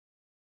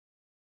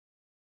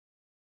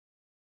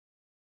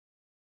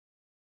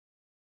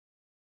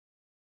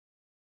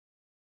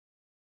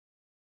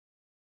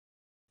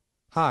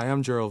Hi,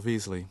 I'm Gerald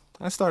Veasley.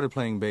 I started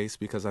playing bass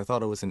because I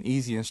thought it was an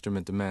easy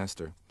instrument to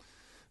master.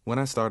 When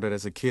I started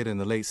as a kid in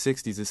the late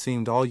 60s, it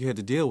seemed all you had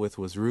to deal with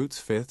was roots,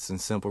 fifths, and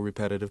simple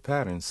repetitive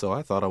patterns, so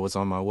I thought I was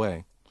on my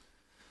way.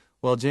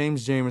 Well,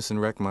 James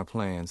Jamerson wrecked my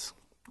plans.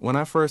 When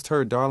I first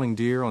heard Darling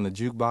Dear on the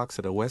jukebox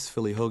at a West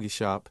Philly hoagie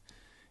shop,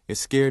 it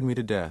scared me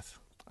to death.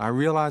 I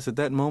realized at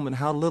that moment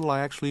how little I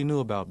actually knew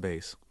about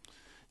bass.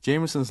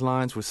 Jamerson's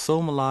lines were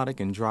so melodic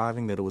and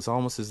driving that it was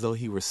almost as though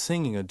he were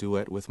singing a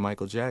duet with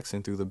Michael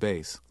Jackson through the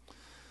bass.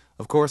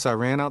 Of course, I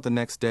ran out the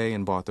next day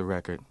and bought the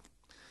record.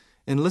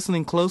 In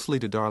listening closely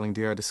to Darling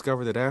Dear, I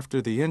discovered that after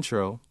the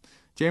intro,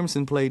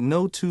 Jamerson played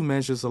no two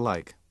measures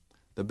alike.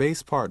 The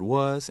bass part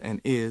was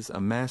and is a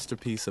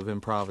masterpiece of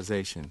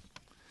improvisation.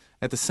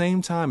 At the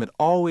same time, it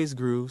always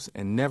grooves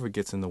and never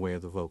gets in the way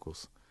of the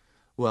vocals.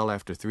 Well,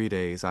 after 3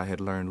 days, I had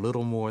learned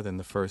little more than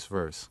the first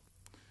verse.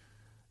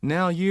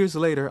 Now, years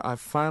later, I've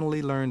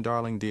finally learned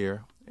Darling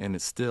Dear, and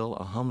it's still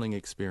a humbling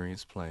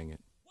experience playing it.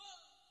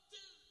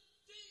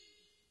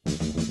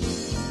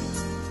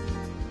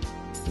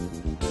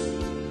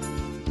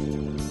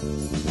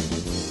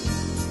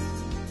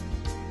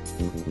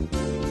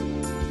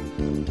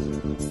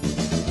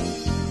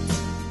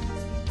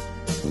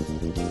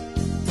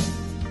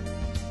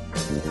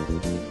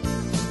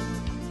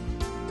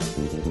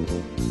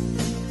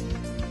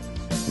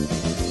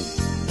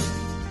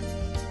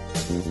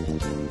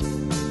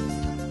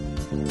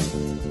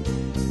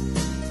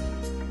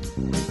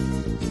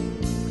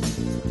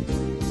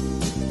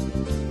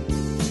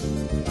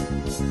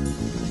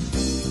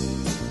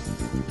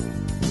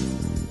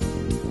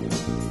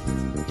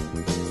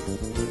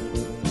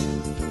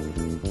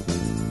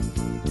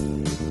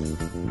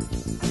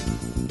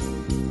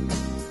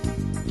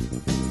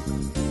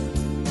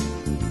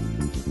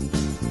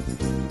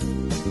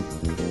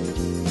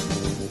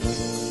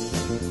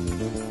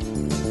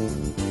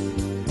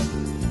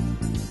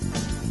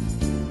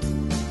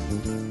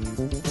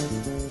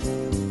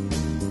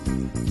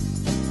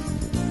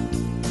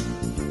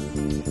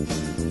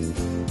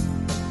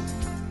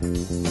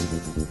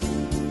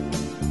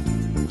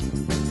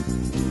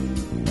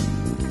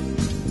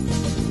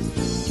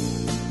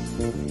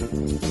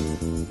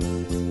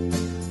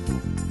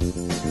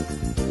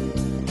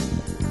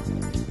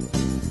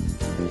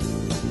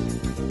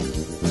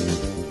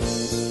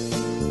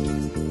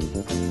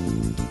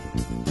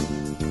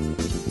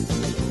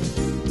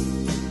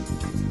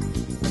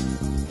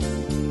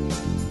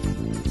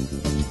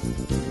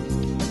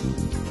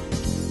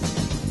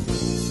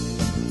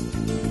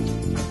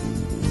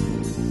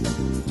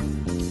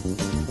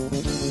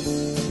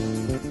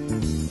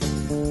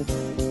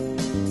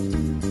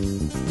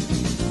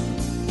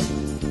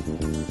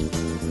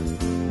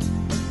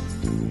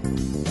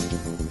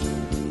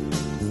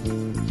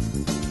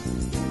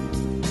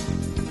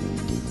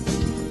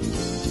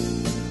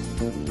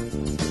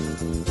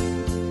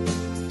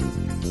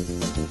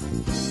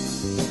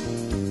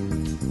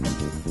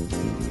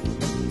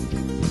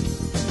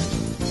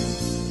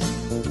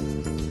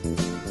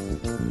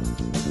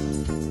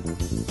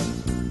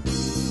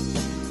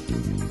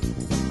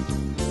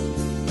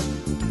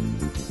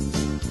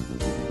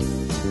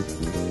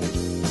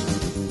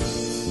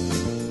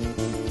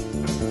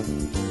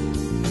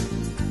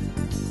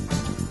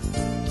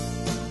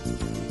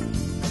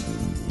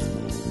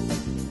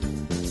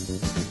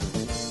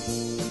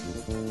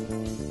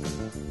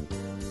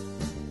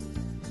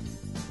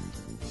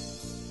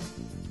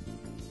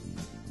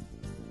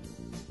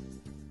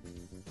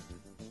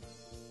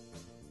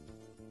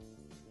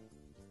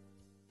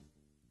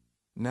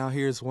 Now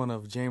here's one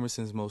of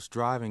Jamerson's most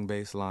driving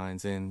bass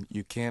lines in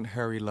You Can't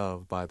Hurry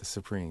Love by the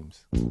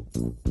Supremes.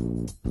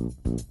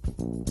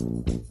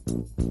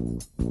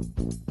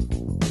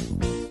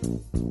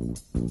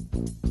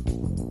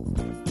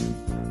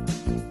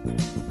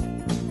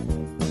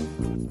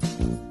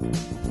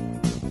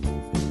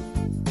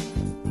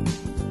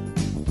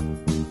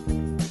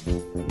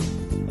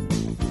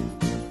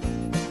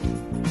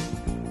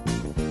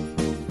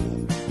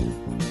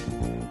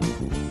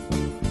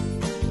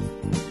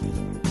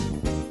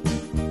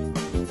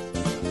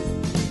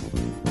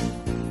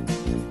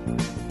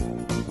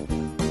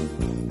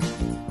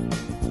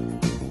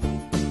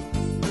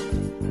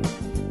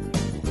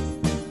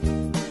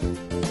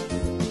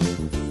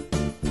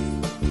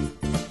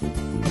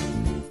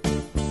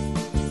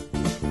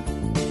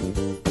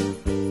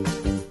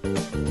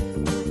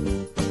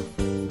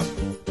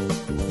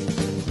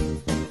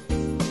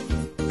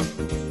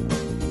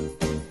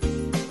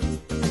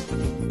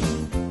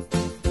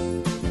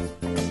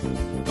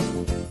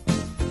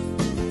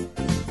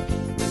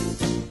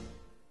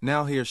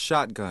 Now here's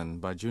Shotgun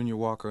by Junior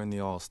Walker and the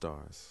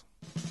All-Stars.